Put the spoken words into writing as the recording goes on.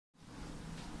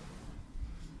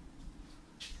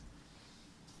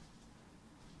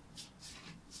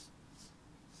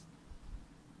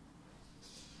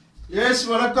Yes,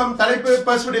 welcome. Type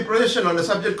perspective projection on a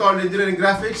subject called engineering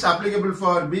graphics, applicable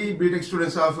for B.Tech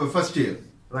students of first year.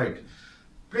 Right.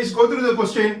 Please go through the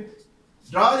question.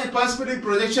 Draw the perspective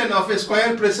projection of a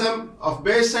square prism of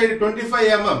base side 25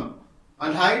 mm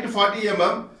and height 40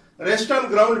 mm, rest on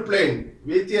ground plane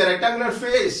with a rectangular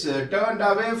face turned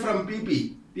away from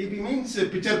PP. PP means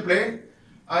picture plane,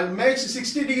 and makes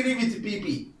 60 degree with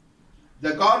PP.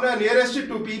 The corner nearest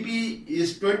to PP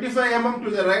is 25 mm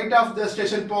to the right of the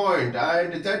station point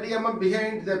and 30 mm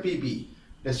behind the PP.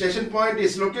 The station point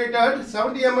is located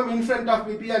 70 mm in front of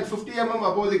PP and 50 mm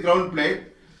above the ground plane.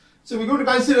 So we're going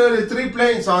to consider three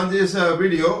planes on this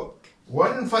video.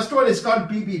 First one is called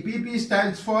PP. PP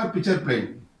stands for picture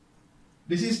plane.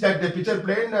 This is that the picture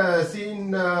plane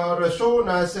seen or shown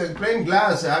as a plain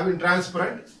glass having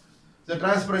transparent. The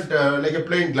transparent like a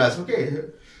plain glass. Okay.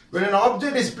 When an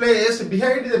object is placed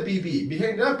behind the PP,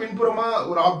 behind the pinpurama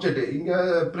or object, in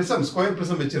a prism, square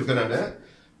prism, this is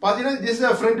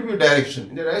the front view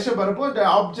direction. In the direction the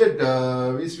object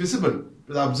is visible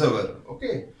to the observer.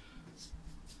 Okay.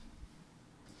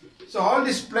 So all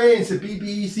these planes,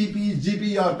 PP, CP,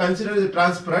 GP are considered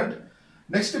transparent.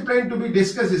 Next plane to be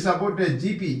discussed is about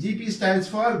GP. GP stands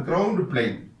for ground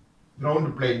plane.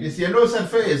 Ground plane. This yellow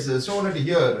surface shown at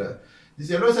here. This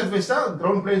yellow surface is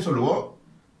ground plane.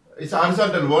 It's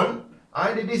horizontal one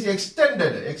and it is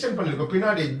extended. Extend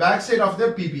pinadi back side of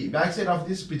the PP, back side of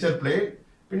this picture plane.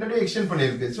 Pinadi extend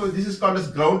panirukku. So this is called as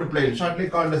ground plane, shortly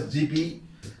called as GP.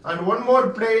 And one more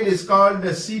plane is called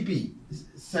CP.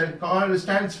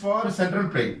 Stands for central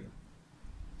plane.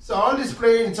 So all these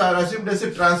planes are assumed as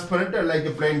a transparent like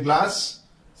a plain glass.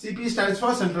 CP stands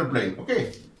for central plane.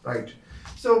 Okay, right.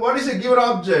 So what is a given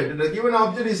object? The given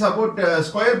object is about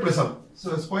square prism.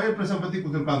 So square prism patti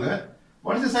kudurukaanga.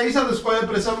 What is the size of the square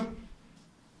prism?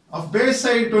 Of base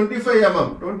side 25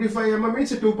 mm. 25 mm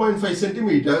means 2.5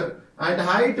 centimeter and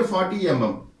height 40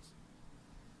 mm.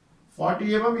 40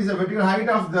 mm is the vertical height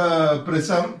of the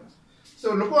prism.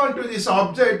 So look onto this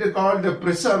object called the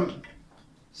prism.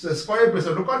 So square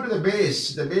prism. Look onto the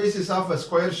base. The base is of a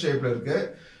square shape.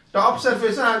 Top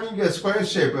surface having a square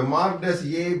shape marked as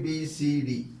A, B, C,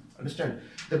 D. Understand?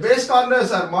 The base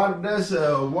corners are marked as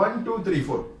 1, 2, 3,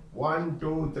 4. 1,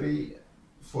 2, 3,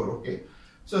 4. Okay.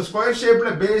 So square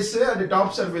shaped base and the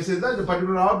top surface is the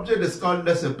particular object is called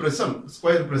as a prism,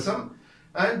 square prism.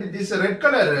 And this red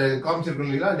color comes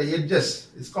the edges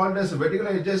is called as vertical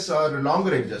edges or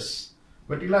longer edges.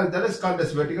 Vertical that is called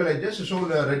as vertical edges shown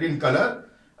red in color.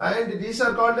 And these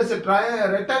are called as a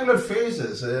rectangular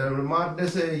faces marked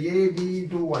as a B,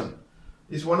 2, 1.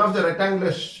 Is one of the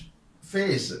rectangular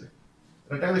face.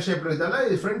 Rectangular shape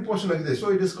is front portion like this. So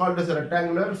it is called as a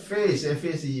rectangular face,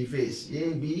 FACE face,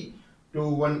 A, B, 2,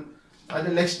 1. And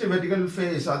the next vertical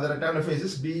face or the rectangular face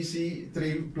is B, C,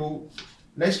 3, 2.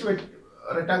 Next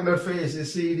rectangular face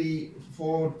is C, D,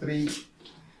 4, 3,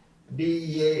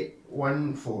 D, A,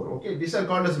 1, 4. Okay, these are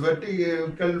called as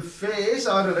vertical face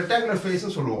or rectangular face.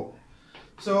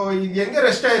 So, in the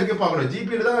rest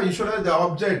GP usually the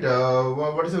object,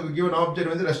 what is a given object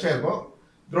when the rest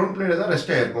ground plane is the rest.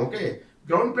 Okay.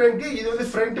 Ground plane is the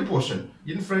front portion.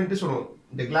 In front is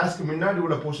the glass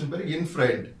portion in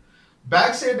front.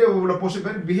 Back side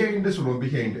portion behind is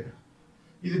behind.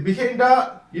 This behind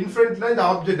in front line the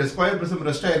object square prism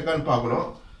rest.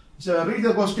 So read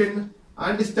the question.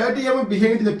 And this 30 mm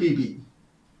behind the PP.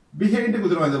 Behind the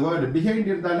word behind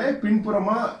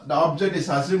pinpurama the object is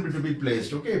assumed to be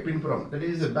placed. Okay, pinpurama. That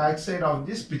is the back side of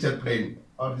this picture plane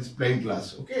or this plane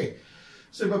glass. Okay.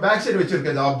 So the back side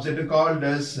the object called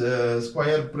as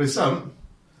square prism.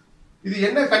 This is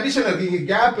what condition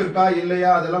gap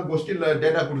question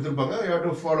data you have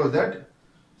to follow that.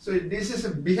 So this is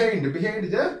behind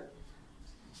the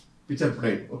picture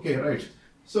plane. Okay, right.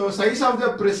 So size of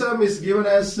the prism is given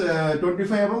as 25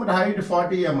 mm and height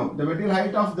 40 mm. The vertical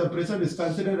height of the prism is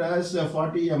considered as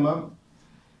 40 mm.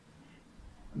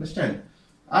 Understand?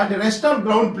 And the rest on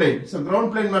ground plane. So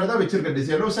ground plane this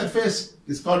yellow surface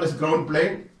is called as ground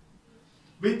plane.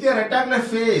 With a rectangular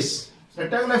face.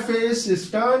 Rectangular face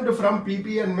is turned from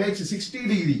PP and makes 60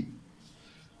 degree.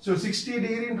 So 60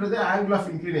 degree into the angle of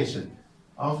inclination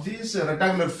of this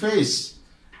rectangular face.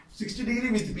 60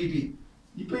 degree with PP.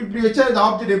 If the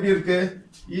object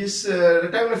is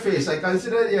rectangular face, I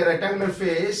consider a rectangular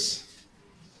face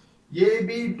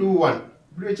AB 2, 1.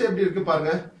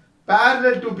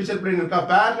 Parallel to picture plane.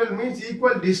 Parallel means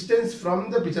equal distance from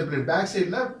the picture plane. Back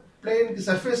side plane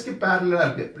surface ki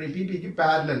parallel. PP ki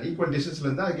parallel. Equal distance.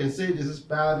 I can say this is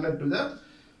parallel to the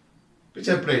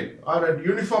picture plane or a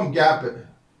uniform gap.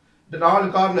 Then all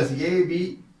corners A,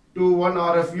 B, to 1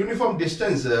 or a uniform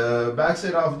distance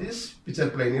backside of this picture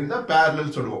plane in the parallel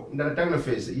சொல்லுவோம் இந்த rectangular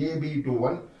face AB to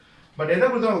 1. But என்ன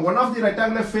கொடுத்தாங்க, one of the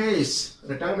rectangular face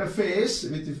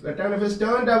with rectangular face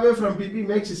turned away from PP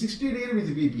makes 60 degree with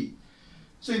PP.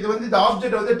 So இது வந்து இந்த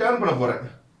object வந்து turn பண்ண போறேன்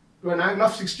to an angle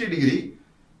of 60 degree.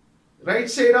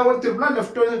 Right சைடா வந்து திருப்பலாம்,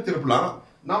 லெஃப்ட் வந்து திருப்பலாம்.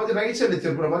 நான் வந்து ரைட் சைடு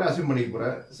திருப்புற மாதிரி அசியூம் பண்ணிக்க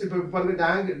போறேன். சோ இப்போ பாருங்க இந்த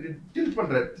ஆங்கிள் டில்ட்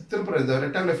பண்றேன், திருப்புறேன் இந்த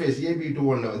rectangular face AB to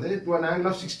 1 வந்து to an angle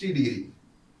of 60 degree.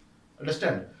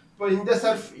 Understand? So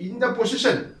in the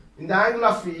position, in the angle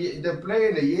of the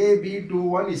plane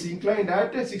AB21 is inclined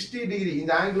at 60 degree. In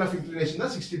the angle of inclination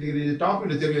is 60 degree. The top in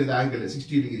the angle is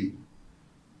 60 degree.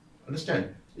 Understand?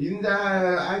 In the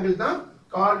angle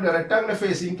called the rectangular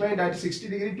face inclined at 60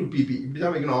 degree to PP. It is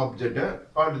an object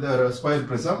called the square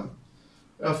prism.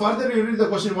 Further you read the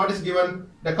question, what is given?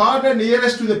 The corner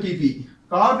nearest to the PP.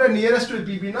 Corner nearest to the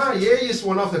PP na A is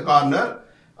one of the corner.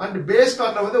 And base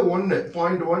corner வந்து 1,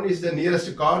 point 1 is the nearest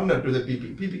corner to the PP.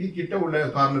 PP க்கு கிட்ட உள்ள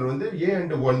corner வந்து A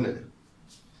and 1.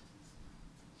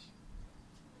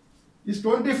 Is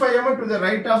 25 mm to the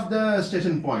right of the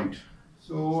station point.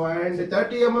 So and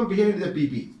 30 mm behind the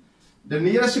PP. The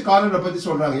nearest corner பத்தி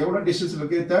சொல்றாங்க. எவ்வளவு distance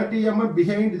இருக்கு? 30 mm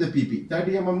behind the PP.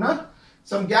 30 mm னா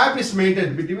some gap is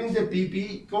maintained between the PP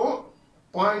க்கும்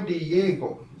point A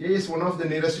க்கும். A is one of the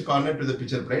nearest corner to the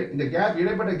picture plane. இந்த gap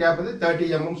இடைப்பட்ட gap வந்து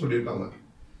 30 mm சொல்லிருக்காங்க.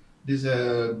 This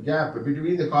gap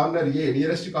between the corner A,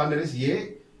 nearest corner is A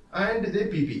and the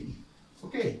PP.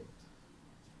 Okay.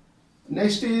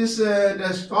 Next is the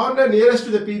corner nearest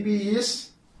to the PP is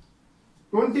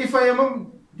 25 mm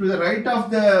to the right of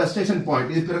the station point.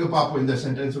 This is in the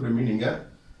sentence of the meaning.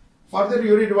 Further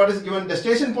you read what is given. The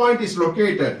station point is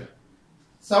located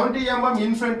 70 mm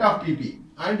in front of PP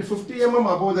and 50 mm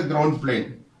above the ground plane.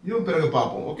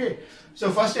 Okay. So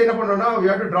first we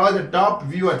have to draw the top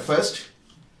view at first.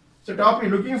 So top,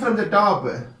 you're looking from the top.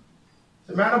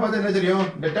 So madam,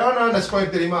 the turn on the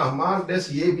square marked as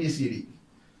ABCD.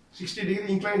 60 degree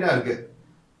inclined arc.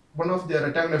 One of the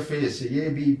rectangular face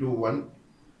AB to 1.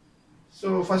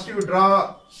 So first you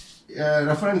draw a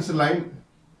reference line.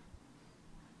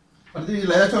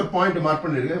 Let's ஒரு point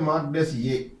marked as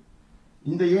A.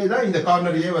 இந்த A தான் இந்த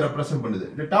corner A வர represent பண்ணுது.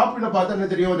 இந்த டாப்ல பார்த்தா என்ன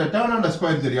தெரியும்? the turn on the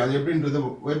square தெரியும். அது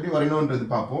எப்படி வரையணும்ன்றது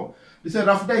பாப்போம். This is a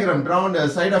rough diagram drawn on the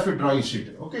side of a drawing sheet.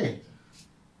 Okay.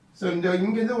 So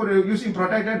இங்க இருந்து ஒரு using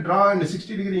protractor draw a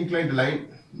 60 degree inclined line.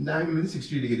 The angle is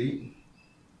 60 degree.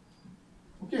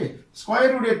 Okay.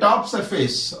 Square உடைய top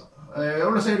surface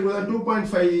எவ்வளவு side கொடுத்தா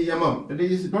 2.5 mm. That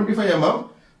is 25 mm.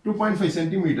 2.5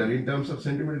 cm. In terms of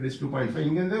centimeter is 2.5.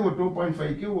 இங்க இருந்து ஒரு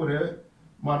 2.5 க்கு ஒரு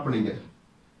மார்க் பண்ணுங்க.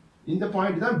 இந்த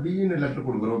பாயிண்ட் தான் B ன்னு லெட்டர்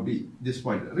கொடுக்கிறோம். B this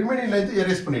point. Remaining length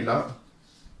erase பண்ணிடலாம்.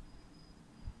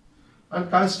 And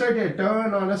construct a turn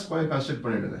on a square construct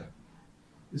பண்ணிடுங்க.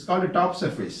 It's called a top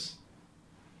surface.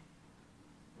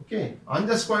 Okay. On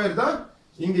the square தான்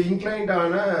இங்க inclined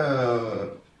ஆன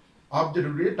object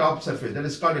உடைய top surface. That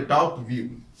is called a top view.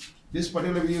 This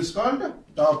particular view is called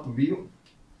top view.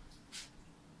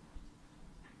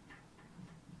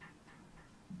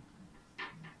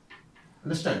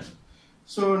 Understand?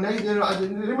 So next the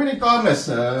remaining corners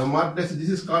marked as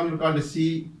this is corner called C.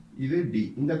 இது D.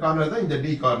 இந்த corner தான் இந்த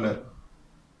D corner.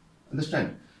 Understand?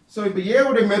 So இப்போ A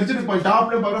உடைய merged point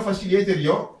topல பாருங்க first A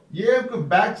தெரியும். A க்கு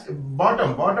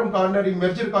bottom corner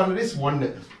merged corner is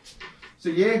 1. So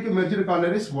A க்கு merged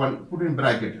corner is 1. Put in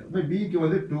bracket. இப்போ B க்கு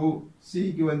வந்து 2, C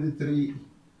க்கு வந்து 3,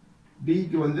 D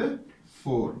க்கு வந்து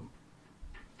 4.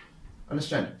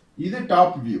 Understand? இது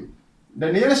top view. The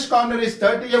nearest corner is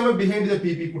 30 mm behind the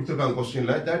PP கொடுத்திருக்காங்க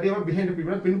क्वेश्चनல. 30 mm behind the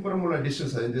PP பின்புறம் உள்ள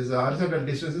distance. This horizontal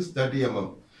distance is 30 mm.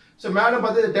 So மேல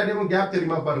பார்த்து 30 mm gap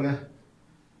தெரியுமா பாருங்க.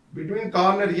 Between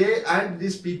corner A and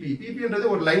this PP. PP என்றது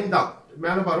ஒரு லைன் தான்.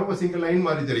 மேல பாருங்க ஒரு சிங்கிள் லைன்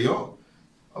மாதிரி தெரியும்.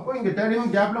 அப்போ இங்க 30 mm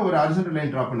கேப்ல ஒரு horizontal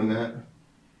line டிரா பண்ணுங்க.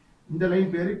 இந்த லைன்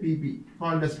பேரு PP.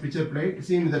 Called as picture plate.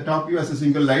 Seen in the top view as a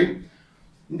single line.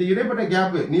 இந்த இடைப்பட்ட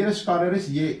gap nearest corner is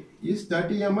A is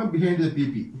 30 mm behind the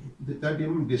PP. The 30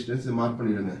 mm distance mark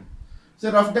பண்ணிடுங்க. So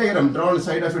rough diagram drawn on the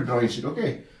side of a drawing sheet. Okay.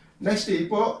 Next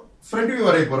இப்போ front view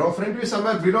வரைய போறோம். Front view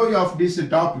somewhere below of this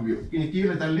top view. இங்க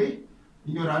கீழ தள்ளி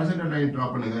இங்க ஒரு horizontal line draw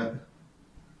பண்ணுங்க.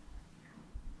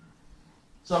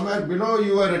 Somewhere below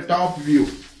your top view.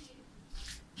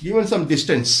 Given some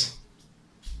distance.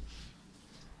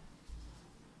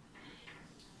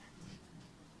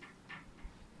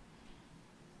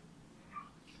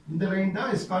 இந்த லைன்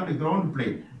தான் is called ground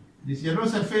plane. This yellow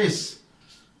surface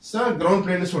sir ground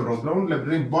plane is சொல்றோம்.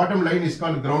 Ground bottom line is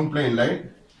called ground plane line.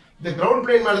 The ground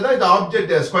plane மேல தான் இந்த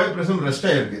object square prism rest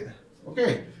ஆயிருக்கு. Okay.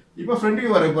 இப்போ front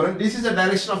view வரைய போறேன். This is the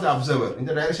direction of the observer.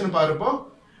 இந்த direction பாருப்போ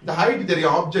the height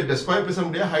தெரியும் object square prism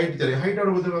உடைய height தெரியும். height ஓட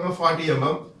கொடுத்திருக்காங்க 40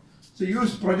 mm. So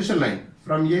use projection line.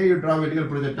 From A you draw vertical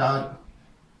projector.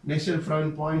 Next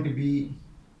from point B.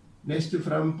 Next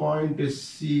from point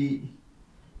C.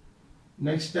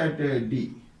 Next at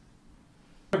D.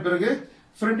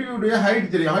 Front view height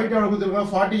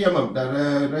 40 mm.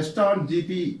 The rest on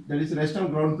GP, that is rest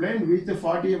on ground plane with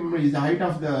 40 mm is the height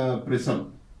of the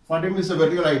prism. 40 mm is the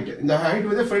vertical height. The height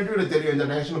with the front view in the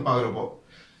direction of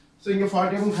so in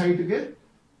 40 mm height you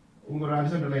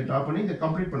horizontal line drop the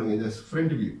complete this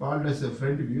front view called as a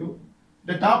front view.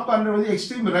 The top corner is the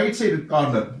extreme right side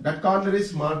corner. That corner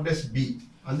is marked as B.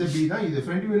 And the B is the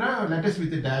front view let us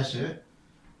with the dash A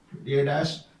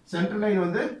dash. Central line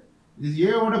on the this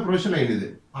A oda projection line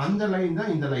is on the line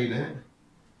in the line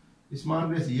is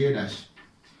marked as A dash.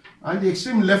 And the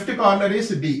extreme left corner is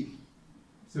D.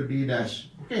 So D dash.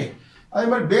 Okay.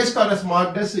 And base corner is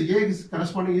marked as A is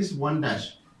corresponding is 1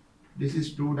 dash. This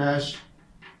is 2 dash.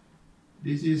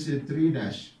 This is 3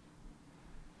 dash.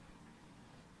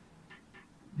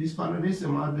 This corner is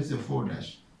marked as 4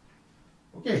 dash.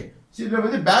 Okay. See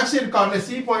the back side corner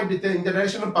C point in the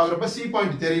direction of C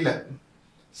point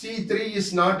C3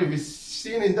 is not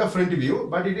seen in the front view,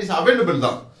 but it is available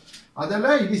now.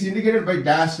 Otherwise, it is indicated by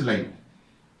dash line.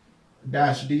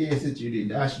 Dash, D-A-S-H-E-D,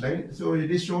 dash line. So, it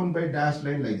is shown by dash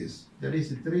line like this. That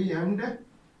is 3 and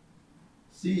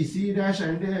C dash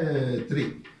and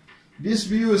 3. This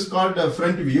view is called the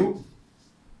front view.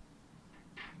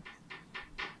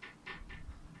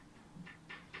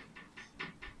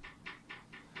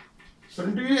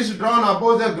 Front view is drawn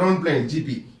above the ground plane,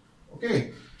 GP.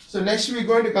 Okay. So next we are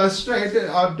going to construct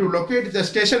or to locate the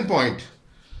station point.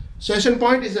 Station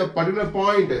point is a particular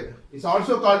point. It's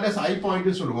also called as I point.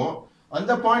 On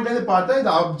the point is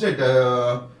the object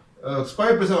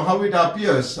square prism, how it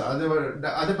appears. Other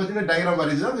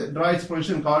diagram draw its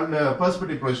position called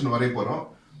perspective position.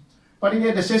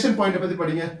 The station point.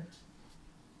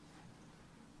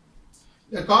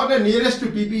 The corner nearest to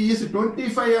PP is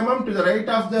 25 mm to the right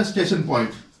of the station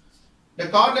point. The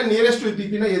corner nearest to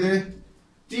PP is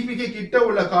TPK கிட்ட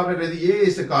உள்ள corner எது A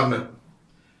is the corner.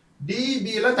 DB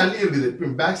ல தள்ளி இருக்குது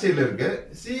back side ல இருக்கு.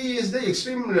 C is the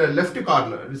extreme left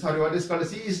corner. Sorry, what is called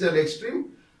C is the extreme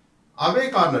away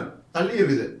corner. தள்ளி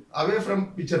இருக்குது. Away from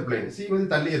picture plane. C வந்து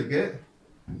தள்ளி இருக்கு.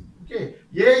 Okay.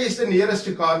 A is the nearest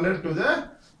corner to the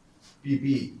PP.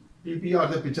 PP or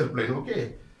the picture plane. Okay.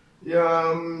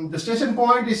 The station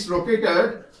point is located.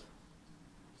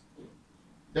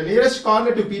 The nearest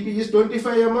corner to PP is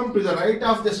 25 mm to the right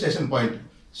of the station point.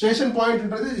 Station point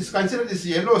is considered this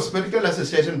yellow spherical as a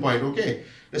station point. Okay.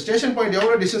 The station point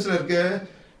how distance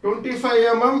 25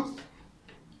 mm.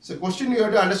 So question you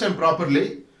have to understand properly.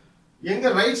 In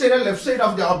the right side and left side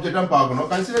of the object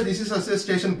consider this is as a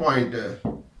station point.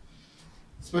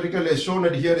 Spherical is shown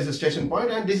that here is a station point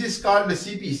and this is called the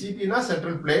CP. CP na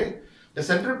central plane. The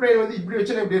central plane is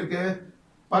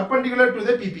perpendicular to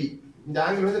the PP. The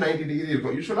angle is 90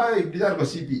 degree. Usually it is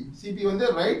CP. CP on the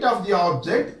right of the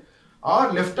object or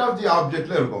left of the object.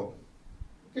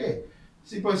 Okay.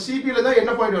 See, for CP la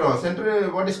point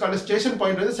central what is called a station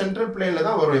point is the central plane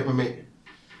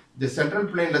the central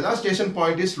plane la station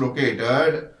point is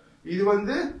located. This is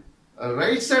the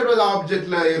right side of the object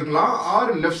or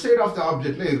left side of the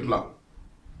object.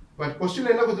 But question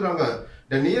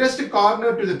the nearest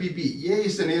corner to the PP, A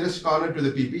is the nearest corner to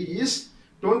the PP is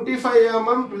 25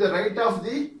 mm to the right of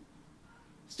the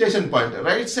station point.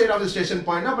 Right side of the station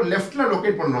point, but left la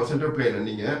locate pannom central plane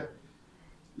neenga.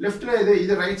 Left la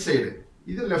idu right side,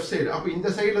 idu left side. Appo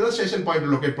indha side la station point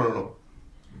locate pannom.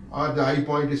 Or the I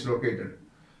point is located.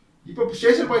 Ipo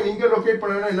station point inga locate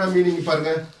pannana enna meaning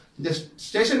parunga. The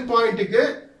station point ku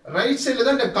right side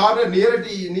la the corner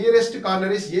nearest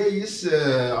corner is A is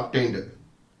obtained.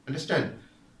 Understand?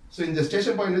 So in the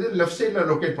station point is left side la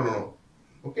locate pannom.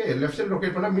 Okay, left side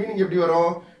locate panna meaning eppadi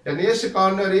varum? The nearest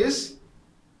corner is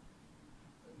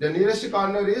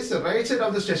right side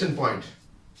of the station point.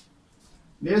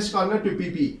 Nearest corner to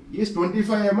PP is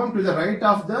 25 mm to the right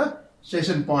of the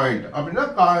station point.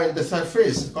 The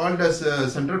surface called as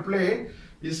central plane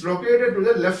is located to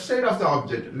the left side of the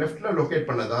object. Left la locate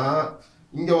pannada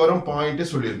inga varum point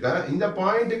sollirka. In the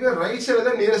point ku right side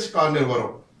the nearest corner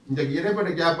varum. Inda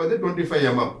idaipata gap வந்து 25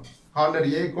 mm. Corner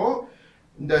A ko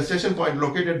the station point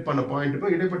located panna point ku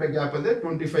idaipata gap வந்து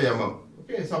 25 mm.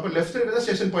 Okay, so அப்ப left side the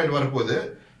station point வரப்போகுது.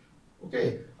 Okay,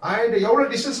 and எவ்வளவு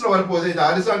டிஸ்டன்ஸ்ல வரப்போகுது? இந்த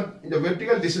horizontal இந்த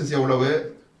vertical distance எவ்வளவு?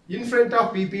 In front of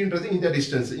PP ன்றது இந்த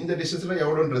distance. இந்த distanceல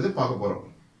எவ்வளவுன்றது பார்க்க போறோம்.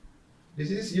 This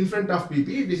is in front of PP,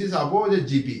 this is above the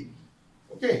GP.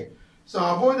 Okay, so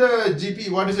above the GP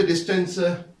what is the distance?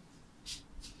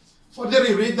 Further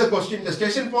you read the question. The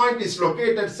station point is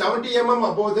located 70 mm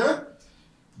above the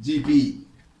GP.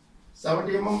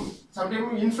 70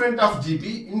 mm in front of GP,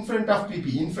 in front of PP,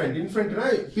 in front na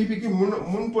PP க்கு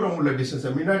முன்புறம் உள்ள distance,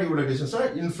 முன்னாடி உள்ள distance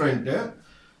in front,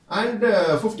 and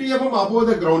 50 mm above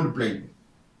the ground plane.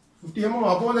 50 mm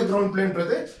above the ground plane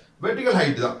ன்றது vertical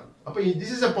height தான். அப்ப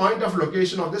this is a point of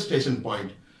location of the station point.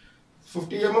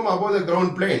 50 mm above the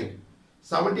ground plane,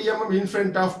 70 mm in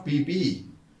front of PP,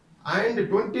 and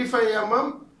 25 mm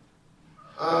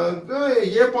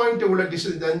A point உள்ள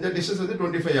distance, the distance வந்து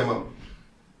 25 mm.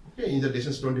 Okay, in the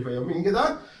distance 25 mm. இங்க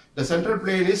தான் the central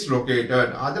plane is located.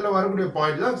 அதுல வரக்கூடிய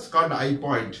point தான் called I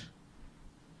point,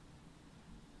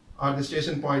 or the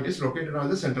station point is located on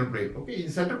the central plane. Okay,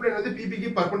 இந்த central plane வந்து PP க்கு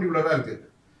perpendicular-ஆ இருக்கு.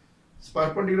 It's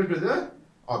perpendicular to the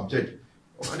object.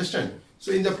 Understand? So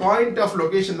in the point of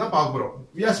location தான் பார்க்க போறோம்.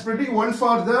 We are splitting one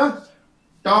for the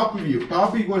top view. Top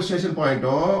view ஒரு station point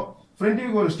front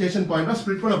view ஒரு station point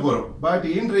split பண்ண போறோம். But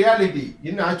in reality,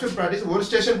 in actual practice ஒரு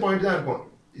station point தான் இருக்கும்.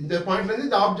 இந்த பாயிண்ட்ல இருந்து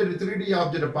இந்த ஆப்ஜெக்ட் 3D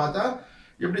ஆப்ஜெக்ட் பார்த்தா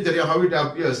எப்படி தெரியும் how it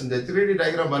appears, இந்த 3D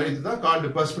diagram வரையறது தான் called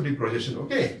perspective projection.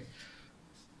 Okay,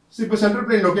 so இப்போ central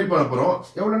plane locate பண்ண போறோம்.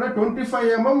 எவ்வளவுனா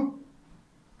 25 mm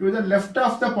to the left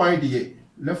of the point A,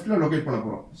 leftல locate பண்ண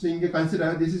போறோம். So இங்க consider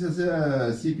this is as a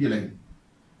CP line.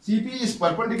 CP is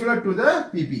perpendicular to the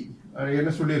PP. என்ன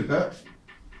சொல்லிருக்க,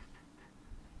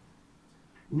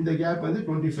 இந்த gap வந்து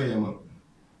 25 mm.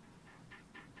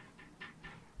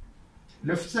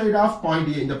 Left side of point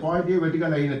A, இந்த point A vertical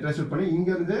line trace பண்ணி இங்க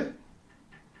இருந்து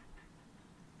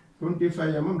 25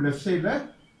 mm left side ல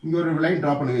இங்க ஒரு line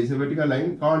draw பண்ணுங்க. It's a vertical line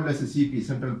called as a CP,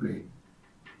 central plane.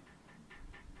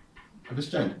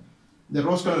 Understand? The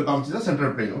rose color comes the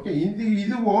central plane. Okay,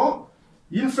 இதுவும்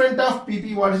in front of PP,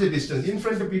 what is the distance? In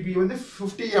front of PP வந்து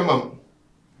 50 mm.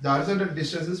 The horizontal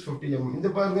distance is 50 mm. இந்த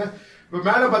பாருங்க, இப்ப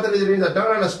மேல பார்த்தா தெரியும், இந்த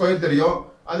turn square தெரியும்,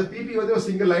 அது PP வந்து ஒரு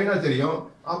சிங்கிள் லைனா தெரியும்.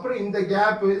 அப்புறம் இந்த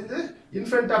கேப் வந்து in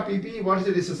front of PP, what is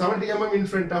the distance? 70 mm in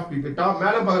front of PP. Top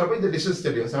மேல பார்க்கறப்ப இந்த டிஸ்டன்ஸ்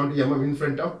தெரியும், 70 mm in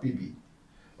front of PP.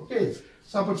 Okay,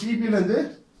 so அப்ப PP ல இருந்து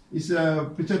is a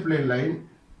picture plane line.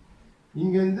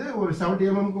 இங்க இருந்து ஒரு 70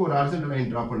 mm க்கு ஒரு horizontal line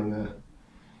டிரா பண்ணுங்க.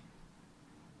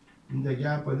 இந்த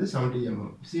கேப் வந்து 70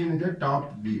 mm. See in the top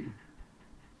view.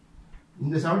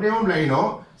 இந்த 70 mm லைனோ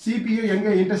CPU எங்க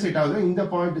இன்டர்செக்ட் ஆகுதோ இந்த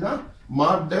பாயிண்ட் தான்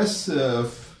marked as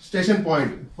station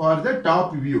point for the top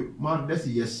view, marked as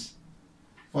S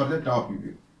for the top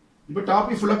view. இப்போ top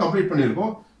view full complete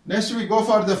பண்ணிருக்கோம். Next we go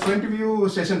for the front view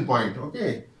station point. Okay,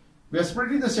 we are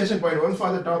splitting the station point, one for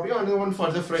the top view and one for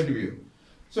the front view.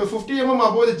 So 50 mm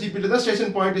above the GP, the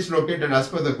station point is located as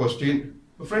per the question.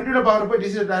 Front view பார்க்கறப்ப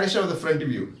this is the direction of the front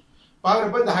view.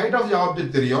 பார்க்கறப்ப the height of the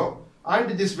object தெரியும், and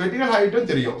this vertical height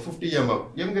தெரியும் 50 mm.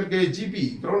 எங்க இருக்கு GP,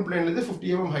 ground plane ல இருந்து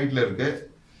 50 mm height ல இருக்கு.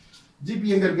 GP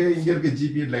எங்க இருக்கு, இங்க இருக்கு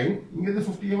GP லைன். இங்க இருந்து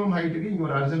 50 mm height க்கு இங்க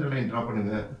ஒரு horizontal line டிரா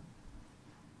பண்ணுங்க.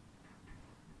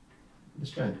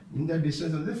 Understand? இந்த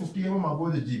distance வந்து 50 mm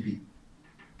above the GP.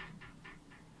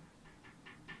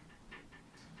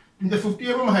 இந்த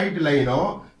 50 mm height லைனோ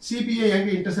CPA எங்க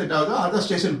இன்டர்செக்ட் ஆகுதோ அத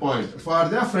station point for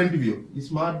the front view is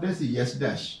marked as S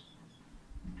dash.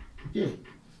 Okay,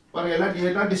 பாருங்க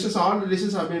எல்லா distance, all the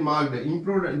distance have been marked.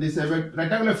 Include this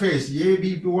rectangular face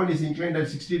AB21 is inclined at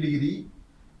 60 degree.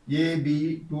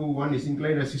 AB21 is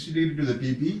inclined at 60 degree to the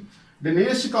PP. The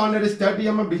nearest corner is 30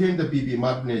 mm behind the PP,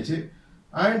 marked nature.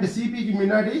 And CP க்கு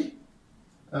முன்னாடி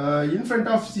in front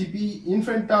of CP, in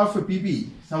front of PP,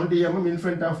 70 mm in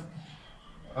front of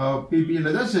PP,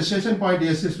 the station point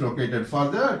S is located for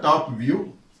the top view.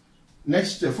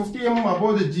 Next, 50 mm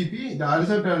above the GP, the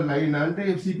horizontal line and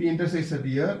CP intersects at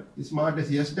here is marked as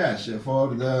S dash for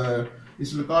the,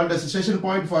 is called as station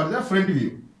point for the front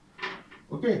view.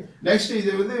 Okay, next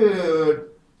இது வந்து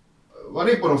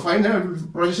வரைய போறோம், final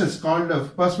projections called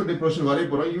perspective projection வரைய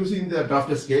போறோம் using the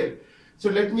drafter scale. So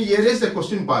let me erase the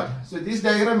question part. So this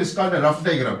diagram is called a rough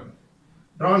diagram,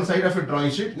 drawn on side of a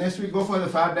drawing sheet. Next we go for the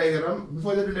fat diagram.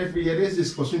 Before that, let me erase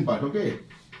this question part. Okay,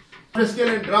 drafter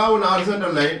scale and draw an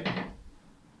horizontal line.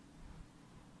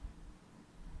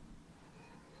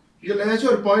 இதுல ஏதாச்சும்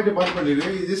ஒரு point mark பண்ணிடுங்க.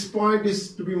 This point is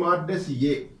to be marked as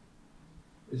A.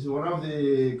 It's one of the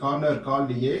corner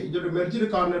called A. இதோட merged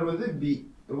corner வந்து B.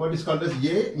 What is called as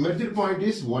A. Merged point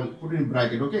is 1. Put in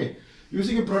bracket. Okay.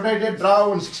 Using a protractor, draw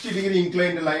one 60 degree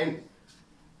inclined line.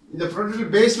 இந்த protractor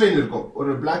baseline இருக்கும்,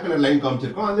 ஒரு black color line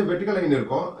காமிச்சிருக்கோம், அந்த vertical line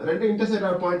இருக்கும். ரெண்டு intersect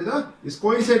ஆகிற point தான் is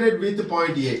coincided with the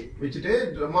point A,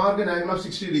 வச்சுட்டு mark an angle of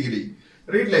 60 degree.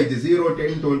 Read like this: 0,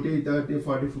 10, 20, 30,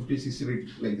 40, 50, 60. Read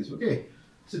like this. Okay.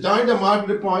 So join the marked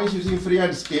points using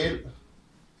freehand scale.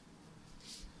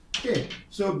 Okay.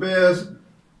 So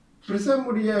prism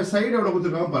உடைய side எவ்வளவு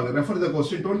கொடுத்திருக்காங்க பாருங்க. Refer the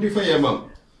question. 25 mm.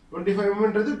 25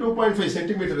 mm is 2.5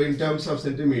 centimeter in terms of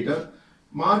centimeter.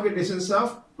 Mark a distance of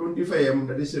 25 mm,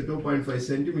 that is 2.5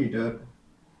 centimeter.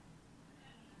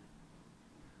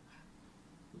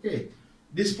 Okay,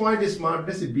 this point is marked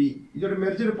as B. Your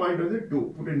measure point on the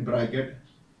 2, put in bracket.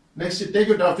 Next, take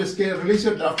your drafter scale, release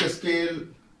your drafter scale,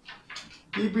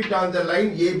 keep it on the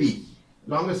line AB.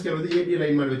 Longer scale with the AB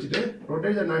line,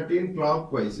 rotate the nut in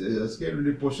clockwise. The scale will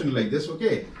be positioned like this.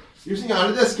 Okay, using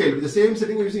another scale with the same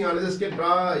setting, using another scale,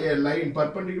 draw a line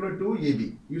perpendicular to AB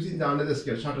using the another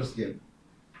scale, shorter scale.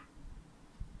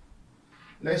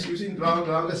 Next, using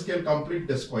longer scale, complete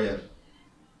the square.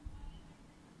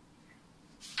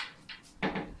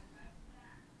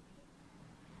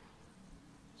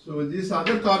 So these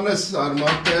other corners are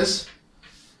marked as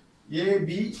A,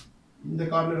 B, in the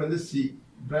corner on the C.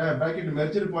 Bracket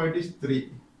measure point is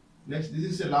 3. Next, this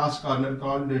is the last corner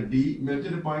called D.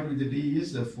 Measure point with the D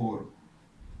is 4.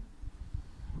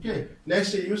 Okay.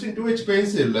 Next, using 2H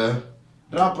pencil,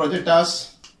 draw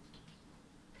projectors.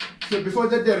 So before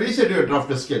that, reset your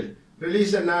drafter scale.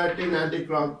 Release the nut in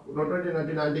anti-clock, rotate the nut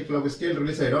in anti-clock scale,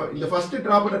 release it. In the first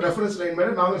drop of the reference line,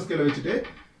 longer scale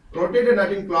rotate the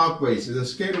nut in clockwise. The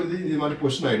scale will be the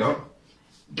position.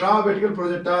 Draw a vertical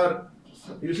projector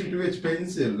using 2H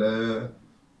pencil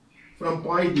from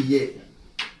point A.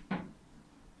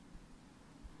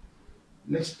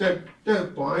 Next step,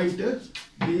 point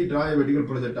B, draw a vertical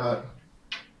projector.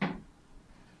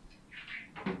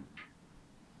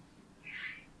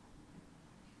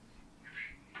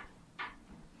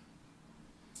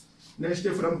 Next,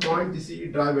 from point C,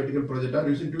 draw a vertical projector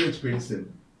using 2H pencil.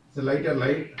 It's a lighter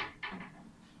light.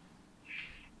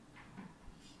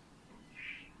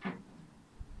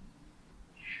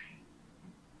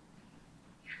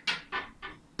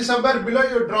 Somewhere below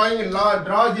your drawing,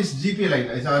 draw this GP line.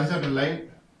 It's a horizontal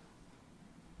line.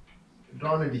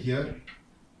 Drawn it here.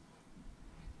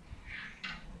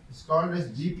 It's called as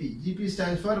GP. GP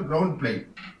stands for ground plane.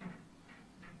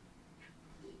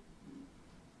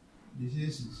 This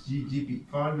is GP,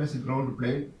 called as ground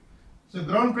plane. So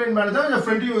ground plane means the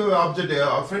front view object,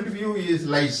 front view is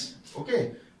lies.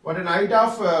 Okay. What is height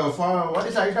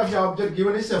of the object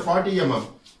given is 40 mm.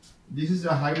 This is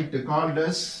the height called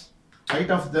as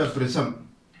height of the prism.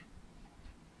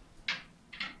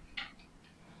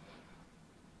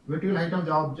 Vertical height of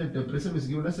the object, the prism is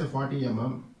given as 40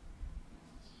 mm.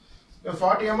 The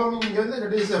 40 mm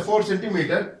that is 4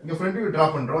 centimeter. The front view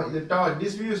drop and draw.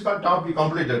 This view is called top view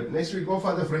completed. Next we go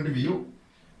for the front view.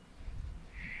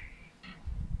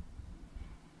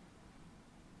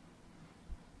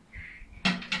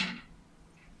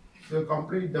 So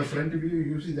complete the front view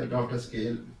using the drafter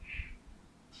scale.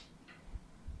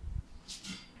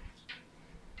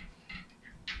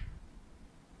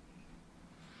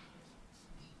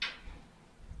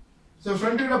 So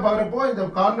front view in the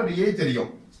corner A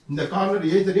தெரியும். இந்த corner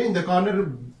A தெரியும். இந்த corner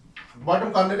bottom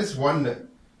corner is 1.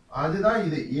 அதுதான்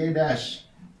இது A dash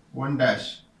 1 dash.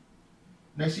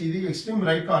 Next இது extreme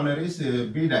right corner is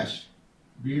B dash.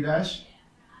 B dash.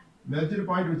 Measure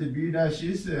point with the B dash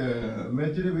is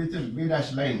measure with the B dash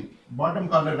line. Bottom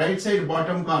corner, right side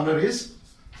bottom corner is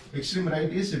extreme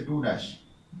right is 2 dash.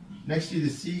 Next is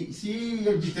C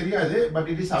edge தெரியாது, but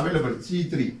it is available.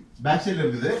 C3. Back side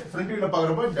இருக்குது. Front view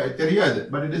பார்க்கறப்ப தெரியாது,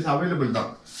 but it is available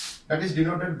தான். That is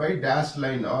denoted by dash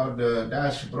line or the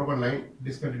dash broken line,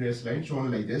 discontinuous line shown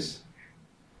like this.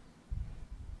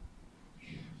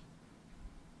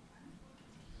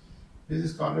 This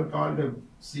is corner called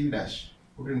C dash.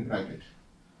 Put in bracket.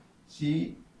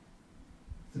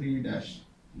 C3 dash.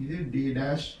 This is D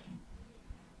dash.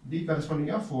 D corresponding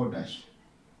to 4 dash.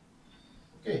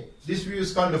 Okay. This view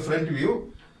is called the front view.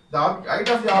 The height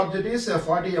of the object is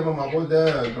 40 mm above the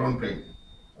ground plane.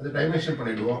 The dimension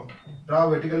பண்ணிடுவோம். Draw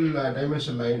vertical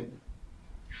dimension line.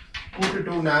 Put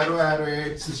two narrow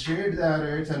arrowheads, shade the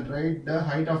arrowheads and write the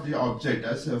height of the object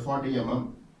as 40 mm.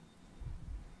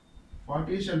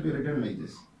 40 shall be written like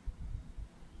this.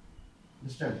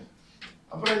 Understand?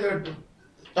 அப்புறம் இந்த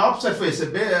top surface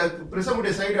prism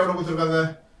உடைய side எவ்வளவு கொடுத்திருக்காங்க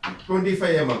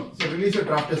 25 mm. So release your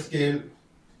drafter scale.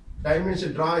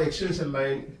 Dimension, draw extension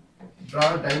line. Draw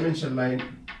dimension line.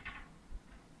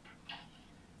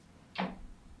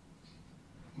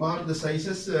 Mark the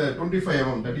sizes 25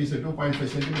 mm, that is 2.5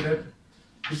 centimeter.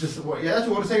 This is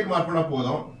ஏதாச்சும் ஒரு side mark பண்ணா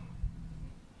போதும்.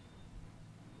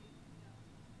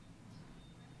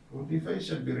 25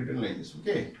 should be written like this.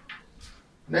 Okay.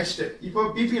 Next, இப்போ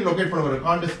PP locate பண்ண போறோம்.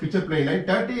 Called as picture plane line.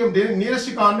 30 mm, the nearest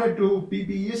corner to PP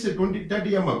is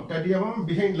 30 mm. 30 mm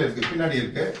behind ல இருக்கு, பின்னாடி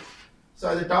இருக்கு. So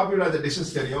at the top view the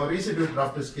distance தெரியும். Reset with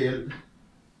drafter scale.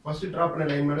 First drop பண்ண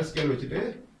line மேல scale வச்சிட்டு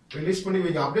ரிலீஸ் பண்ணி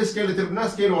வைங்க. அப்படியே scale திருப்பினா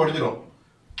scale உடைஞ்சிரும்.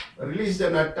 release the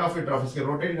nut of a drop scale,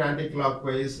 rotate it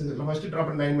anti-clockwise. First drop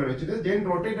in 9 minutes, then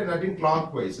rotate the nut in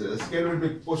clockwise. The scale will be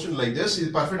positioned like this.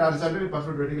 It's perfect horizontal,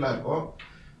 perfect vertical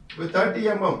with 30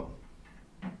 mm.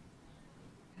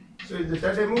 So the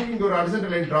 30 mm your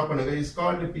horizontal line drop is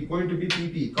called going to be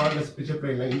PP, called as picture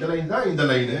plane line. In the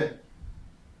line,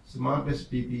 so marked as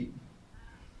PP.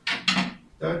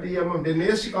 30 mm. The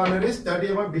nearest corner is 30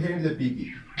 mm behind the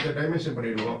PP. The dimension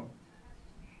padiduvom.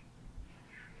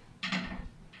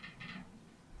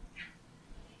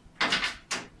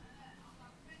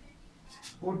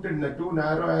 Put in the two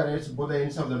narrow arrows both the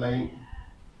ends of the line.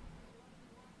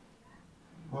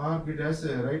 Mark it as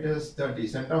right as 30.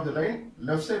 Center of the line,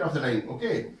 left side of the line.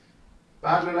 Okay.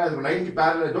 Parallel, the line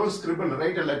parallel. Don't scribble.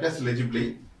 Write the letters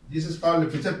legibly. This is called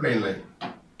the picture plane line.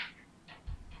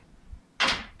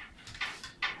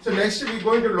 So next we are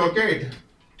going to locate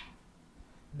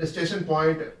the station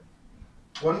point.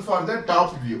 One for the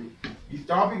top view. This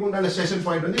top view on the station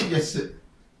point on the yes.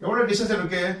 What distance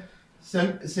okay?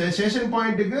 Station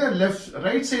point left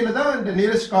right side the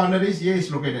nearest corner is A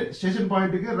is located. Station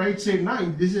point right side na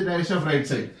this is the direction of right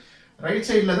side. Right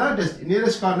side the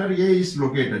nearest corner A is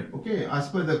located. Okay, as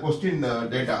per the question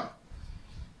data.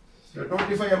 So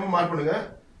 25 mm mark பண்ணுங்க.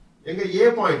 எங்க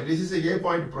A point, this is a A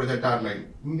point projector line.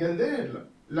 இங்க வந்து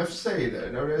left side,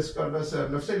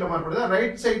 left side la mark பண்ணுதா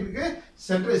right side க்கு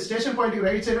center station point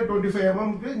right side 25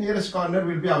 mm க்கு nearest corner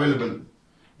will be available.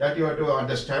 That you have to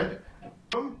understand.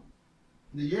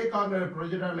 The A corner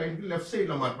projector line left side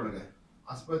la mark பண்ணுங்க.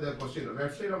 As per the question,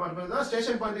 left side la mark பண்ணுதா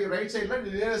station point right side la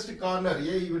the nearest corner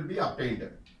A will be obtained.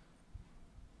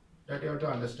 That you have to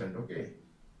understand. Okay.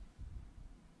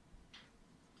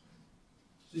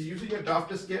 So using a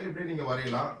draft scale இப்படி நீங்க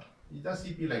வரையலாம். இதுதான்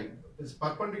CP line. It's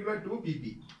perpendicular to PP.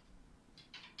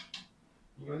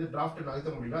 நீங்க வந்து draft நகர்த்த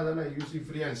முடியல. அதான் using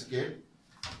free hand scale.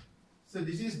 So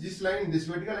this line, this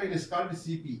vertical line is called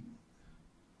CP.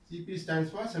 CP stands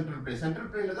for central plane. Central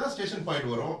plane la தான் station point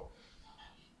வரும்.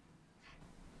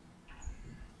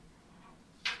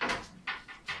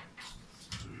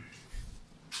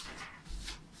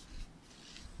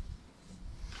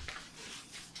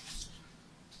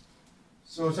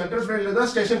 So central plane la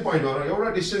தான் station point வரும்.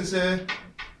 எவ்வளவு distance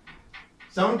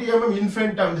 70 mm in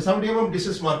front of the 70 mm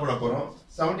distance mark பண்ண போறோம்.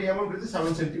 70 mm is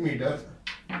 7 cm.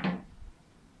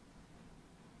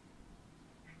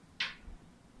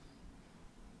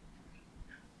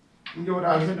 இங்க ஒரு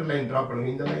horizontal line drop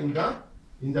பண்ணுங்க. இந்த லைன் தான்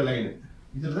இந்த லைன்.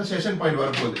 இதுல தான் ஸ்டேஷன் பாயிண்ட் வர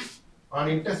போகுது. On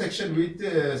intersection with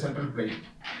central plane.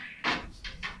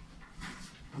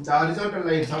 இந்த horizontal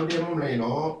line 70 mm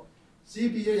லைனோ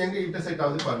CPA எங்க intersect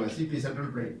ஆகுது பாருங்க. CP central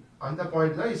plane. அந்த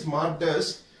பாயிண்ட் தான் is marked as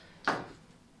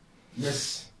yes.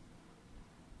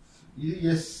 இது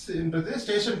yes என்றது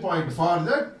station point for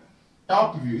the top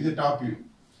view. இது top view.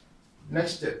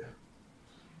 Next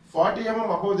 40 mm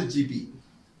above the GP.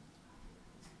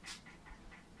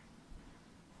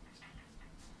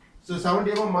 So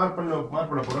 70 mm mark பண்ண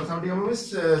போறோம். 70 mm is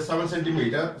 7 cm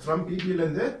from PP ல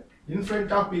இருந்து in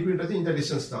front of PP ன்றது இந்த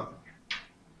distance தான்.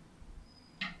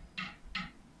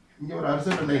 இங்க ஒரு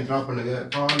horizontal line draw பண்ணுங்க.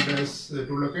 Called as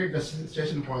to locate the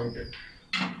station point.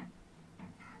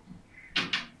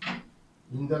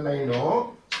 இந்த லைனோ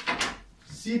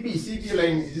CP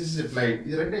line, this is a line.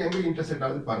 இது ரெண்டு எங்க intersect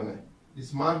ஆகுது பாருங்க.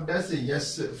 This marked as yes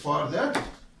for the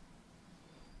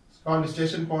called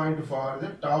station point for the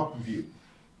top view.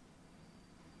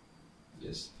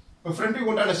 Yes. இப்போ front view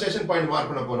உண்டான station point mark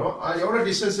பண்ண போறோம். எவ்வளவு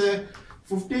distance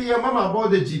 50 mm above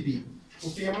the GP.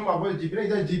 50 mm above the GP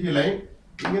இதான் GP line.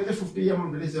 இங்க இருந்து 50 mm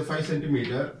that is 5 cm.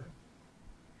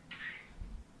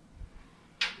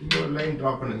 இங்க ஒரு லைன்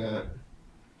டிரா பண்ணுங்க.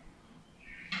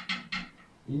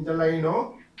 இந்த லைனோ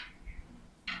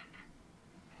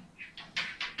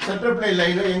central plane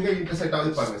line எங்க intersect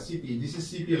ஆகுது பாருங்க. CP, this is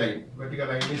CP line. Vertical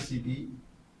line is CP.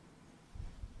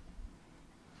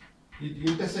 It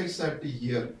intersects at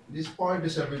here. This point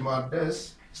shall be marked as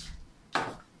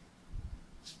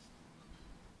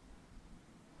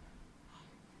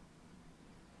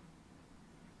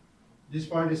this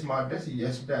point is marked as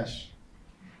S dash.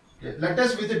 Let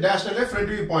us with the dash front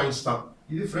view points தான்.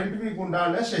 இது front view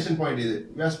உண்டான station point இது.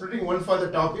 We are splitting one for the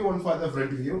top view, one for the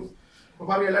front view. இப்போ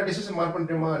பாருங்க எல்லா distance mark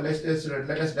பண்ணிட்டோமா?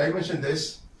 Let us dimension this.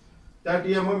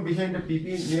 30 mm behind the PP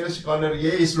nearest corner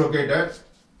A is located.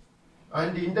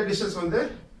 And in the distance வந்து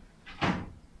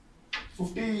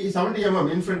 70 mm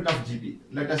in front of GP.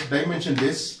 Let us dimension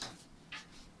this.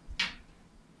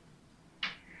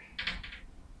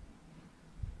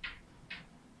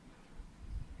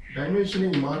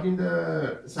 Dimensioning, marking the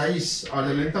size or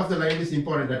the length of the line is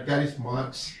important. That carries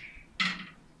marks.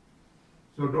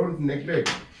 So don't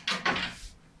neglect.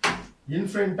 In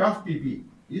front of PP.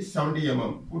 is 70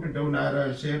 mm. Put it down arrow,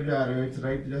 shaded arrow, it's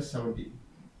right just 70.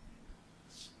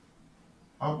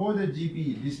 Above the GP,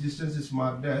 this distance is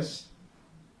marked as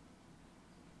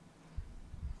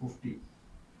 50.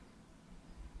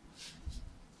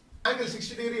 Angle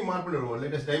 60 degree mark பண்ணுவோம்.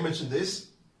 Let us dimension this.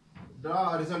 Draw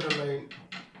horizontal line.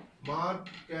 Mark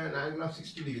an angle of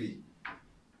 60 degree.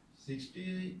 60,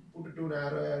 put it to an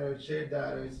arrow, shade the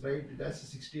arrow, it's right, that's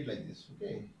 60 like this,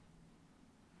 okay.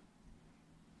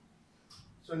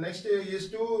 So next is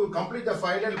to complete the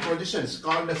final positions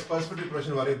called as perspective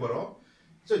position வரைய போறோம்.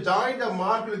 So join the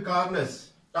marked corners.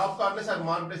 Top corners are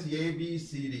marked as A, B, C,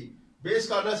 D. Base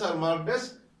corners are marked as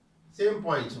same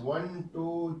points 1,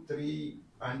 2, 3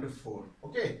 and 4.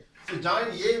 Okay. So join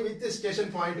A with the station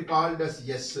point called as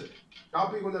S.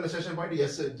 Topic on the station point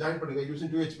S. Join பண்ணுங்க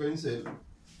using 2H pencil.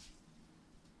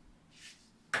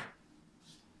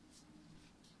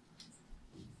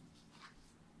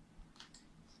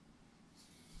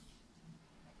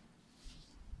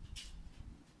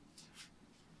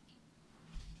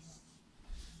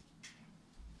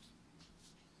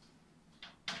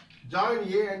 Join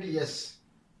A and S.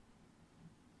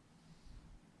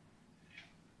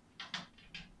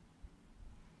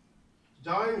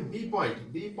 Join B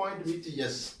point with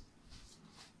S.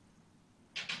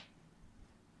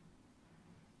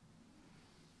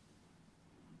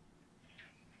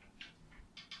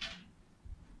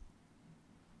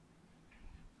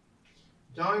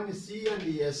 Join C and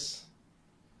S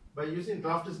by using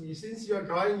draft. Since you are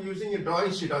drawing using a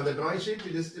drawing sheet, on the drawing sheet,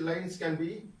 these lines can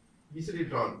be easily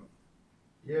drawn.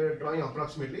 Here drawing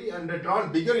approximately and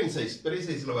drawn bigger in size. பெரிய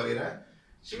sizeல வரையறேன்.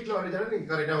 sheetல வரையறதா நீங்க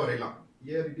கரெக்ட்டா வரையலாம்.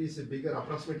 Here it is bigger,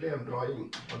 approximately I am drawing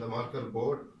on the marker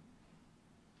board.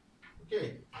 Okay.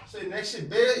 So next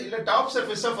இல்ல top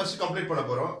surface first complete பண்ண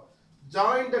போறோம்.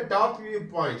 Join the top view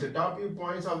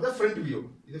points of the front view.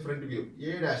 இது front view.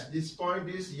 A dash. This point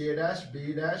is A dash,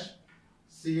 B dash,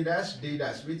 C dash, D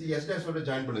dash. With S dash ஓட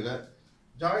join பண்ணுங்க.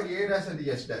 Join A dash and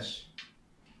S dash.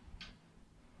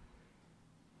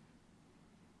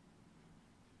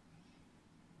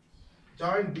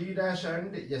 Join D dash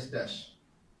and S dash.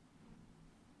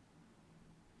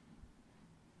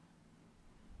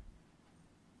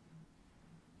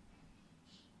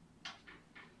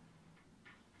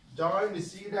 Join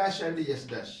C dash and S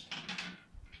dash.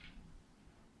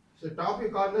 So top view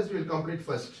corners we will complete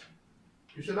first.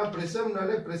 Usually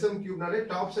prism cube nale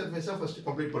top surface first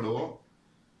complete பண்ணுவோம்.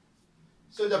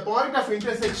 So the point of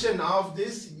intersection of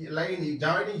this line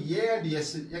joining A and S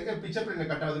எங்க picture plane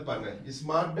cut ஆகுது பாருங்க is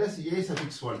marked as A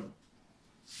suffix 1.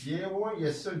 A வும்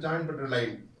S வும் join பண்ற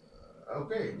line.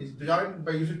 Okay, is joined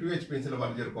by using 2H pencil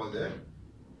வரைஞ்சிருக்கோம் அது.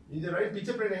 இந்த line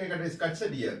picture plane எங்க cut is cuts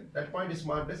at here. That point is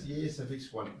marked as A suffix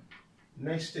 1.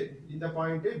 Next in the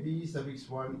point B suffix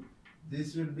 1. This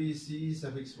will be C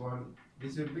suffix 1.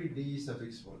 This will be D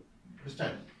suffix 1.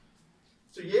 Understand?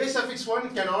 So A suffix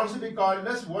 1 can also be called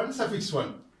as 1 suffix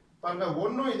 1. பாருங்க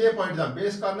 1 இதே point தான்.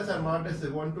 Base corners are marked as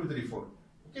 1 2 3 4.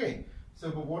 Okay. So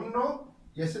இப்போ 1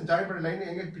 S join பண்ண line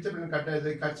எங்க picture plane cut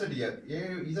ஆகுது cuts at here. A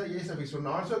is a suffix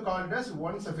 1 also called as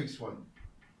 1 suffix 1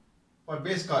 for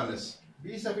base corners.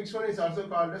 B suffix 1 is also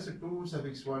called as 2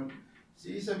 suffix 1. C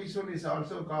suffix 1 is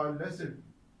also called as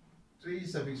 3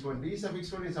 suffix 1. D suffix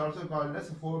 1 is also called as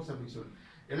 4 suffix 1.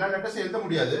 எல்லா letters எழுத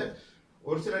முடியாது.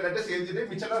 ஒரு சில letters எழுதிட்டு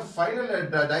மிச்சம் final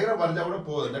diagram வரைஞ்சா கூட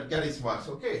போதும். that carries marks.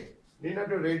 Okay. Need not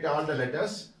to write all the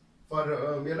letters for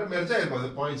எல்லாம் மெர்ஜ் ஆயிருக்கும்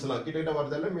அந்த பாயிண்ட்ஸ் எல்லாம் கிட்ட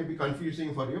வரதெல்லாம் may be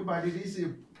confusing for you but it is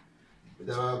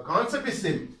the concept is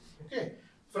same. Okay.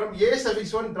 From A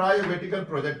suffix 1 draw a vertical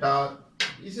projector.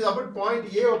 This is about point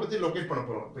A பத்தி locate பண்ண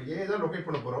போறோம். இப்போ A தான் லொகேட்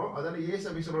பண்ண போறோம். அதனால A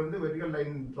suffix 1 வந்து vertical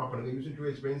line draw பண்ணுங்க using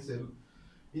 2H pencil.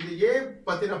 இந்த A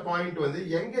பத்தின பாயிண்ட் வந்து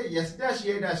எங்க S dash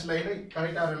A dash line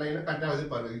கரெக்டான லைன் கட் ஆகுது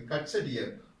பாருங்க. Cuts at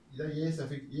here. இத A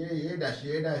suffix A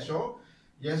dash O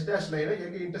S dash line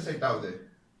எங்க இன்டர்செக்ட் ஆகுது.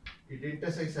 It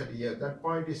intersects at here. That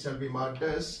point is shall be marked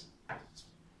as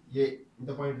A.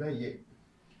 இந்த point தான் A.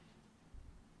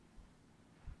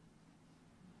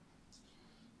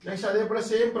 Next அதே போல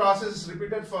same process is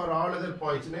repeated for all other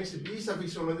points. Next B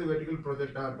suffix 1 வந்து vertical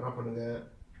projector draw பண்ணுங்க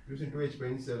using 2H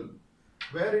pencil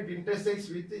where it intersects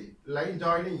with the line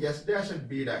joining S dash and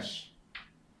B dash.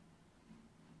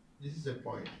 This is a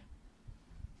point.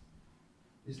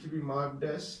 Is to be marked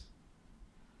as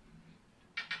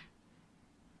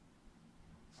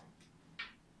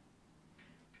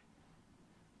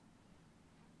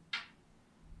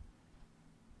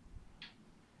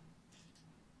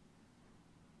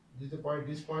this is the point.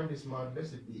 This point is marked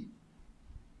as B.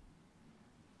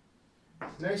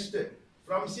 Next,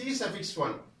 from C suffix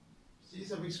 1. C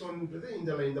suffix 1 in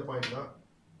the line the point now.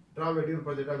 Draw vertical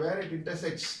projector where it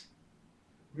intersects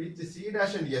with C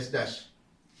dash and S dash.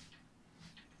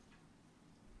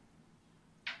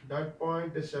 That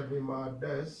point shall be marked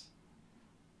as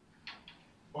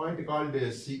point called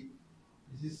C.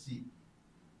 This is C.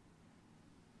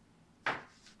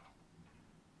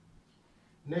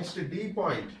 Next D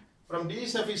point. From D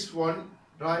suffix 1,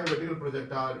 draw a vertical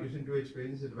projectile using 2H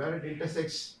pencil where it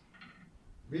intersects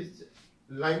with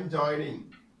line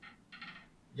joining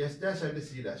S dash and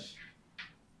C dash.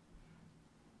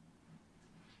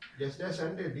 S dash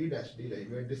and D dash. D dash.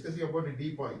 We are discussing about the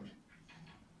D point.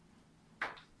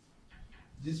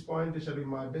 This point shall be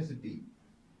marked as D.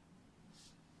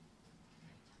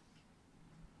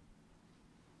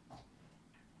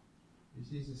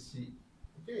 This is C.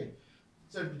 Okay.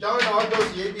 So join all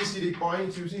those ABCD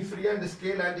points using freehand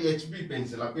scale and the HB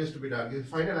pencil. Appears to be dark. The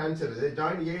final answer is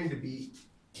join A and B.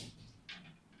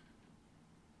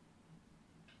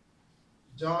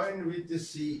 Join with the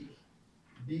C.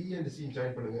 D and C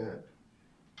join பண்ணுங்க.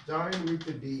 Join with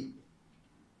the D.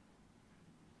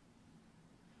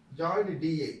 Join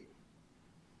DA.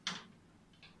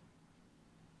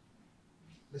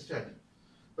 Understand?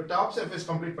 But top surface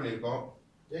complete பண்ணிருக்கோம்.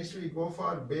 Next we go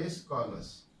for base corners.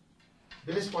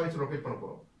 Base points locate பண்ண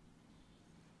போறோம்.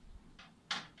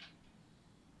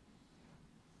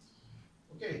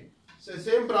 Okay. So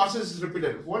same process is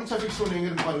repeated. One suffix 1 எங்க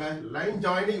இருக்கு பாருங்க. Line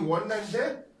joining 1 and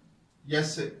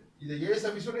S. The A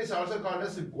suffix 1 is also called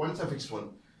as 1 suffix 1.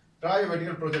 Draw a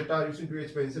vertical projectile using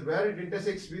 2H pencil where it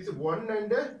intersects with 1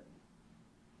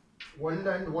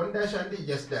 dash and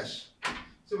S dash.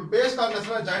 So base corners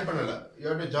la join பண்ணல. You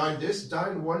have to join this.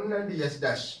 Join 1 and S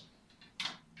dash.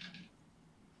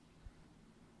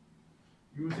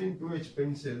 Using 2H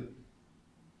pencil.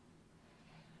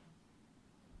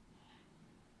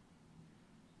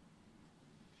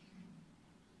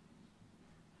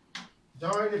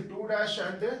 Join 2 dash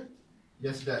and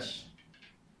S dash.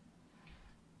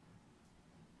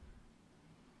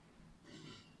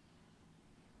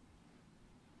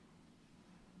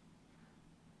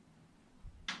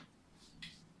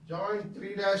 Join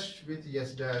 3 dash with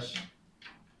S dash.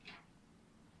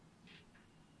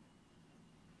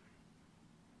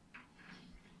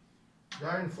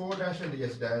 Join 4 dash and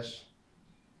S dash.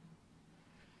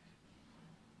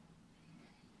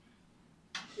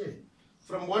 Okay.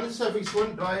 From 1 suffix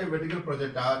 1, draw a vertical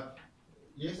projectile.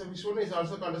 A suffix 1 is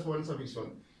also called as 1 suffix 1.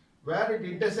 Where it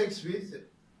intersects with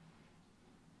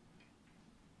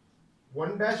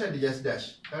 1 dash and S dash.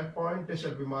 That point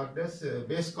shall be marked as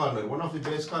base corner. One of the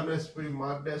base corners will be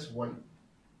marked as 1.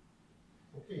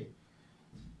 Okay.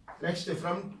 Next,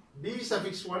 from D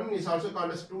suffix 1 is also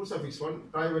called as 2 suffix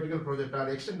 1. Try vertical projectile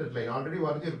extended line. Already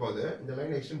வரைஞ்சிருப்போது இந்த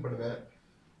line extend பண்ணுங்க.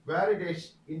 Where it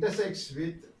intersects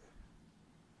with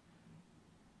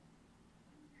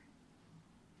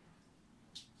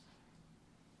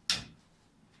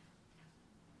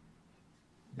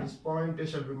this point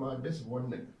shall be marked as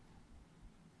 1.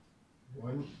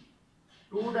 1.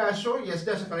 2 dash or S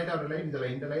dash connect our line. The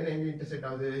line intersect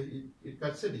it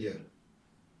cuts it here.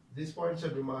 This point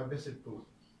shall be marked as 2.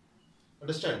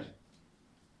 Understand?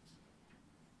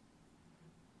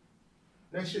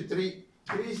 Next 3.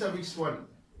 3 suffix 1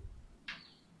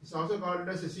 is also called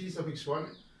as C suffix 1.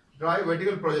 Draw a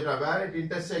vertical projectile where it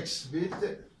intersects with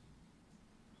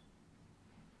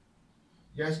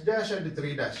S dash and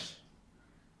 3 dash.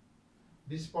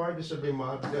 This point should be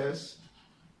marked as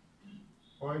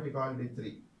point called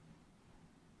 3.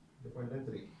 The point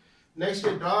 3. Next,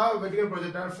 draw vertical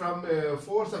projectile from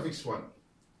 4 suffix 1.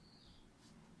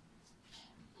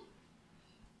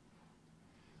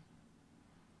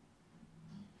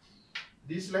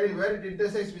 This line where it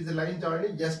intersects with the line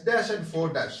joining S dash and 4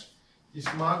 dash is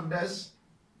marked as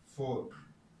 4.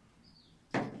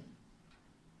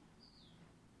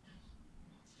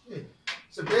 Okay.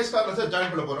 So base corners are join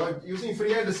பண்ண போறோம். Using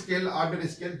freehand scale, ordinary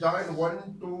scale, join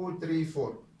 1, 2, 3,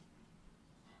 4.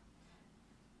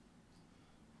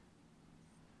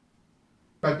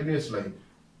 Continuous line.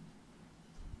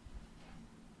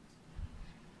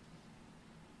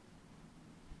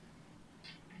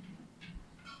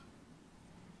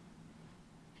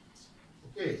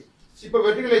 Okay. இப்போ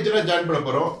vertical edge ல join பண்ண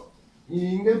போறோம்.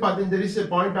 இங்க பாத்தீங்க there is a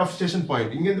point of station point.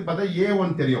 இங்க இருந்து பார்த்தா A1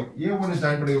 தெரியும். A1 is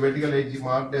join பண்ணுங்க vertical edge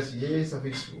marked as A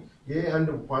suffix A and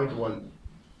point 1.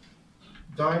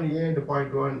 Join A and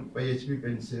point 1 by HB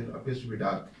pencil appears to be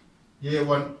dark.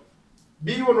 A1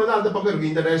 B1 வந்து அந்த பக்கம் இருக்கு.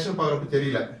 இந்த டைரக்ஷன் பார்க்கறப்ப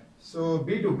தெரியல. So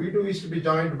B2 is to be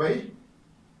joined by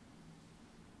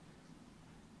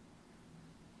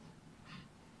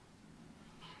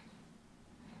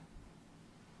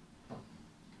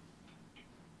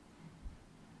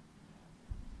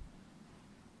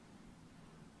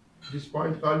this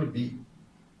point called B.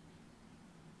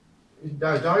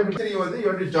 joined 3 you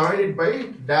have to join it by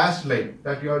dashed line.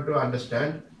 That you have to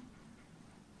understand.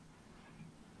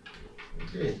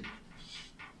 Okay.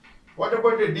 What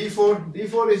about the D4?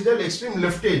 D4 is the extreme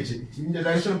left edge. In the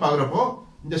direction of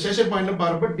the session point of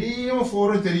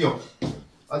D4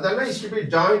 is to be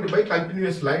joined by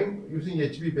continuous line using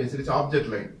HB pencil. It's object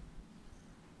line.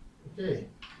 Okay.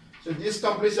 So this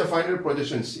completes the final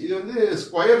projections. This is the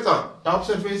square. Top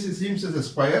surface seems as a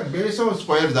square. Base of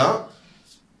square.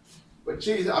 But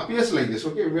see, it appears like this.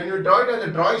 Okay. When you draw it on the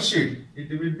drawing sheet, it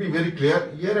will be very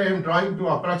clear. Here I am trying to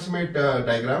approximate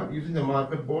diagram using the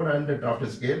marker board and the drafter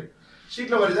scale. Sheet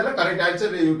level is the correct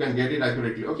answer. You can get it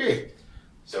accurately. Okay.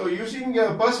 So using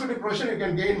perspective projection, you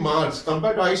can gain marks.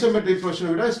 Compared to isometric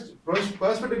projection,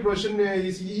 perspective projection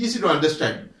is easy to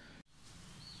understand.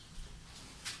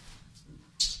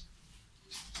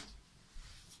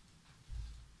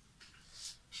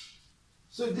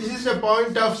 So this is the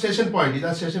point of session point. This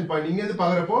is session point. Inge the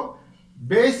power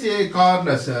base A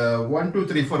corners 1, 2,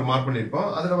 3, 4 mark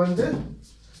pannirpom. Adha vandu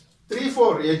 3,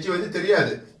 4 edge vandu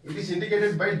theriyadhu. It is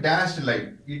indicated by dashed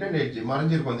line. Hidden edge.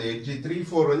 Maranjirukku the edge 3,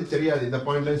 4 vandu theriyadhu. The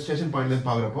point line session point line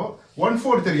paagrappo 1,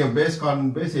 4 theriyum base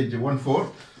corner base edge 1,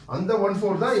 4. And the 1,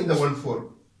 4 da in the 1, 4.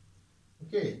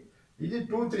 Okay. This is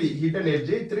 2, 3 hidden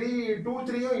edge. 3, 2,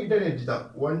 3 hidden edge.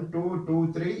 1, 2,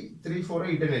 2, 3, 3, 4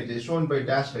 hidden edge shown by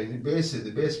dash line.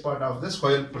 The base part of the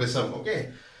square prism. Okay.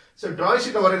 So drawing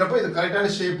sheet is the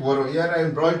correct shape. Here I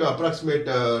am drawing to approximate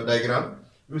diagram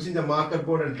using the marker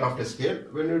board and drafter scale.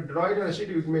 When you draw it on a sheet,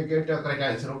 you may get a correct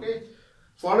answer. Okay.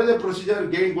 Follow the procedure.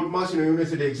 Gain good marks in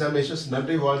university examinations.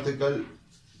 Nandri Valthikal.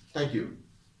 Thank you.